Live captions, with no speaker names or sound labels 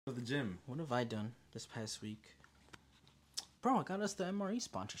For the gym. What have I done this past week? Bro, I got us the MRE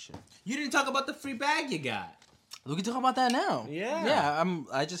sponsorship. You didn't talk about the free bag you got. We can talk about that now. Yeah. Yeah,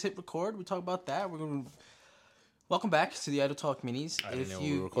 I just hit record. We talk about that. We're going to... Welcome back to the Idle Talk Minis. I didn't know we were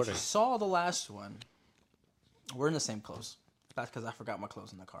If you recording. saw the last one, we're in the same clothes. That's because I forgot my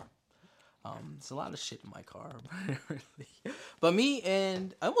clothes in the car. There's a lot of shit in my car. But me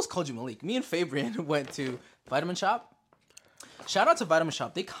and... I almost called you Malik. Me and Fabian went to Vitamin Shop. Shout out to Vitamin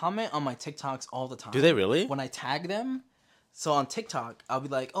Shop. They comment on my TikToks all the time. Do they really? When I tag them. So on TikTok, I'll be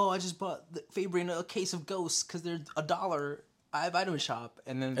like, oh, I just bought Fabian a case of Ghosts because they're $1 at Vitamin Shop.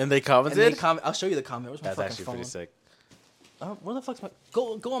 And they commented? I'll show you the comment. Where's my That's fucking actually phone? pretty sick. Where the fuck's my...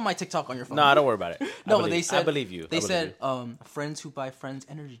 Go on my TikTok on your phone. No, don't worry about it. No, but they said... I believe you. They said, friends who buy friends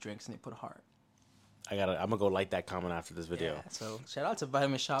energy drinks and they put a heart. I'm gonna go like that comment after this video. Yeah, so shout out to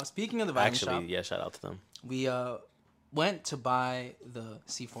Vitamin Shop. Speaking of the Vitamin Shop... Yeah, shout out to them. We went to buy the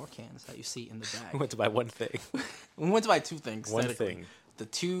C4 cans that you see in the bag. We went to buy one thing. We went to buy two things. One technically. thing. The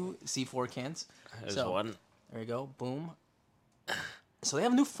two C4 cans. There's So, one. There you go. Boom. So they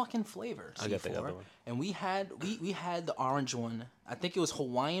have a new fucking flavor, I'll get the C4. other one. And we had the orange one. I think it was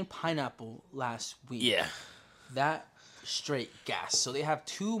Hawaiian pineapple last week. Yeah. That straight gas. So they have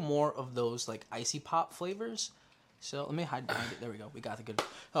two more of those like icy pop flavors. So let me hide behind it. There we go. We got the good.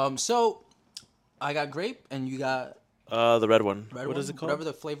 So I got grape and you got The red one. red What one? is it called? Whatever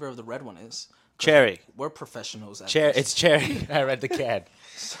the flavor of the red one is. Cherry. We're professionals at Cherry. this. It's cherry. I read the can.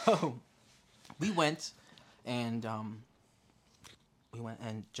 So we went and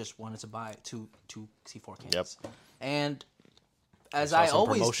just wanted to buy two C4 cans. Yep. And as saw I some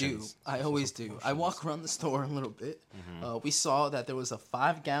always do, I walk around the store a little bit. Mm-hmm. We saw that there was a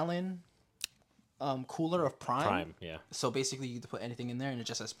 5-gallon cooler of Prime. Prime, yeah. So basically, you can put anything in there, and it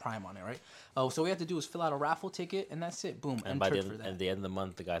just says Prime on it, right? So what we have to do is fill out a raffle ticket, and that's it. Boom, And by entered for that. at the end of the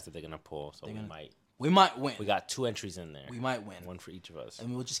month, the guys that they're gonna pull, so We might win. We got 2 entries in there. We might win. One for each of us.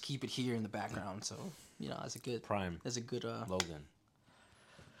 And we'll just keep it here in the background. So that's a good Prime. That's a good Logan.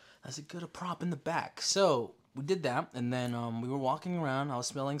 That's a good prop in the back. So we did that, and then we were walking around. I was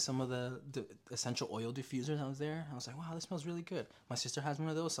smelling some of the essential oil diffusers. I was there. I was like, wow, this smells really good. My sister has one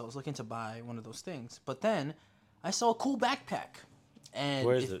of those, so I was looking to buy one of those things. But then I saw a cool backpack. And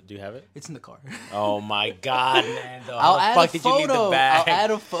Where is it? Do you have it? It's in the car. Oh my god, man! I'll add How a the fuck did you leave the photo. bag? I'll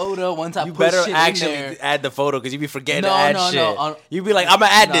add a photo once I You put better shit actually in there. add the photo because you be forgetting No, to add no, shit. no. You be like, I'm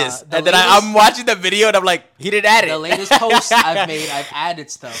gonna add Nah, this, the and then latest- I'm watching the video and I'm like, he didn't add it. The latest posts I've made, I've added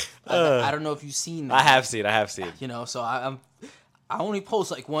stuff. I don't know if you've seen that. I have seen. So I only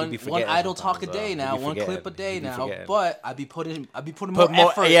post like one be forgetting idle talk a sometimes, day you now, be one clip a forgetting. day You be now. forgetting. But I be putting more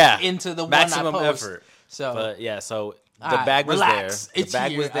effort into the maximum one I post. effort. So But yeah, so the alright, bag was relax. there. It's The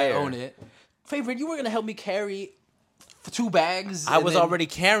bag here. was there. I own it. Favorite, you were gonna help me carry 2 bags. I and was then already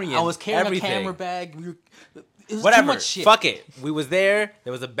carrying. I was carrying everything. a camera bag. It was Whatever. too much shit. Fuck it. We was there.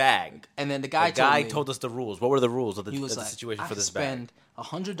 There was a bag. And then the guy told us the rules. What were the rules of the, he was of the like, situation I for could this bag? spend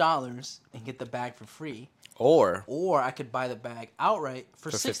 $100 and get the bag for free, Or or I could buy the bag outright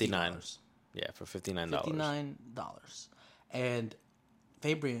for $60. $59. Yeah, for $59. $59. And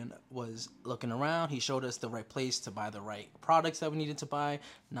Fabian was looking around. He showed us the right place to buy the right products that we needed to buy,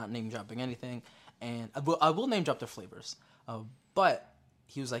 not name dropping anything. And I will name drop the flavors. But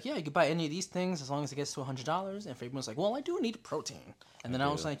he was like, yeah, you could buy any of these things as long as it gets to $100. And Fabian was like, well, I do need protein. And then I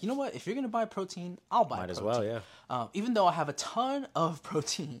was like, you know what? If you're going to buy protein, I'll buy protein. Might as well, yeah. Even though I have a ton of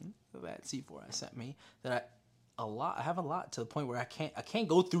protein that C4 sent me, that I have a lot to the point where I can't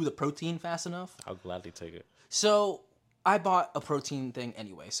go through the protein fast enough. I'll gladly take it. So I bought a protein thing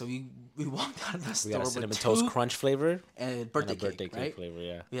anyway. So we walked out of the We store got a with cinnamon 2 toast crunch flavor and birthday and a birthday cake, cake right? flavor,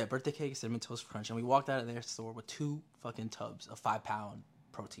 yeah. Yeah, birthday cake, cinnamon toast crunch, and we walked out of their store with 2 fucking tubs of 5-pound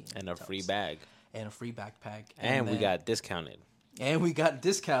protein And a tubs. free bag. And a free backpack. And we then- got discounted. and we got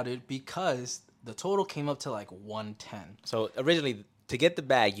discounted because the total came up to like 110 So originally, to get the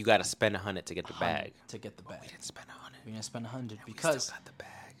bag, you got to spend $100 to get the bag. to get the bag. We didn't spend $100. We're gonna spend 100 We because still got the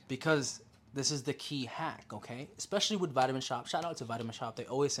bag. because this is the key hack, okay? Especially with Vitamin Shop. Shout out to Vitamin Shop. They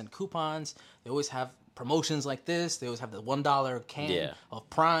always send coupons. They always have promotions like this. They always have the $1 can of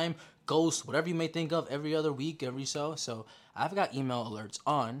Prime, Ghost, whatever you may think of every other week, every so. So I've got email alerts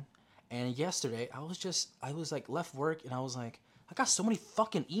on. And yesterday I was like left work and I was like, I got so many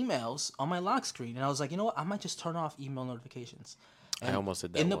fucking emails on my lock screen. And I was like, you know what? I might just turn off email notifications. And I almost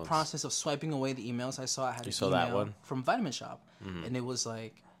did that in the once. process of swiping away the emails I saw, I had an saw email that one? from Vitamin Shop, and it was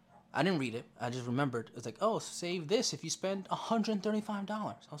like, I didn't read it. I just remembered. It was like, oh, save this if you spend $135.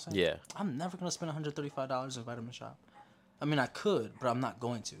 I was like, Yeah. I'm never gonna spend $135 in Vitamin Shop. I mean, I could, but I'm not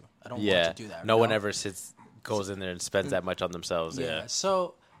going to. I don't want Yeah. to do that. No you one know? ever goes in there and spends that much on themselves. Yeah. Yeah.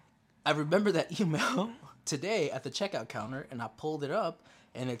 So I remember that email today at the checkout counter, and I pulled it up,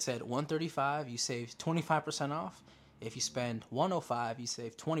 and it said 135, you save 25% off. If you spend 105, you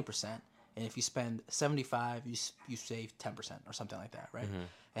save 20%, and if you spend 75, you save 10% or something like that, right?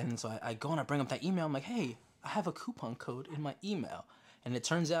 And so I go and I bring up that email. I'm like, hey, I have a coupon code in my email, and it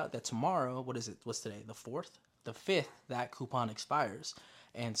turns out that tomorrow, what is it? What's today? The 4th, the 5th. That coupon expires,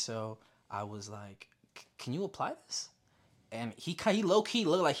 and so I was like, can you apply this? And he low key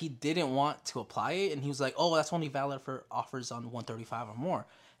looked like he didn't want to apply it, and he was like, "Oh, that's only valid for offers on 135 or more."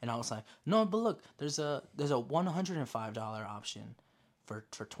 And I was like, "No, but look, there's a $105 option for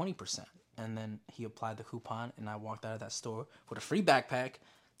 20%." And then he applied the coupon, and I walked out of that store with a free backpack,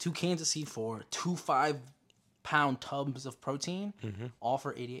 2 cans of C4, 2 5-pound tubs of protein, all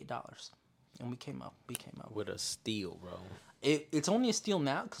for $88. And we came up with a steal, bro. It's only a steal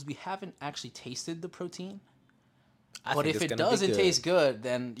now because we haven't actually tasted the protein. But if it doesn't taste good,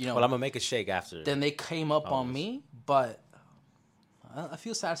 then, Well, I'm going to make a shake after. Then they came up on me, but I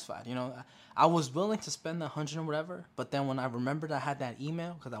feel satisfied. I was willing to spend the $100 or whatever, but then when I remembered I had that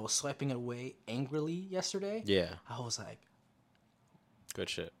email, because I was swiping it away angrily yesterday, I was like, good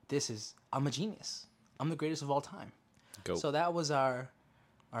shit. I'm a genius. I'm the greatest of all time. Go. So that was our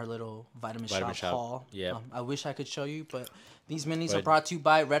little vitamin shop haul. Yeah. I wish I could show you, but these minis are brought to you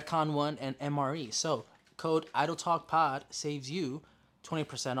by Redcon One and MRE. So code IdleTalkPod saves you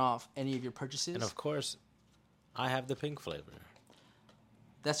 20% off any of your purchases. And of course, I have the pink flavor.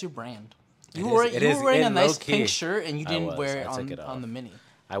 That's your brand. You were wearing a nice pink shirt, and you didn't wear it on the mini.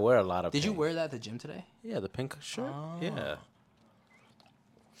 I wear a lot of Did you wear that at the gym today? Yeah, the pink shirt. Oh. Yeah.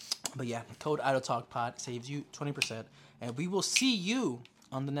 But yeah, code IdleTalkPod saves you 20%. And we will see you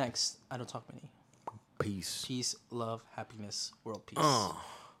on the next Idle Talk Mini. Peace. Peace, love, happiness, world peace. How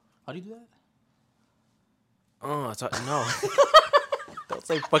do you do that? No. Don't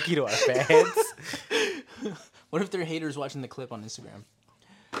say fuck you to our fans. What if they're haters watching the clip on Instagram?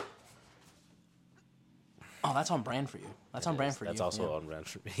 Oh, that's on brand for you. That's on brand for you. That's also on brand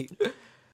for me.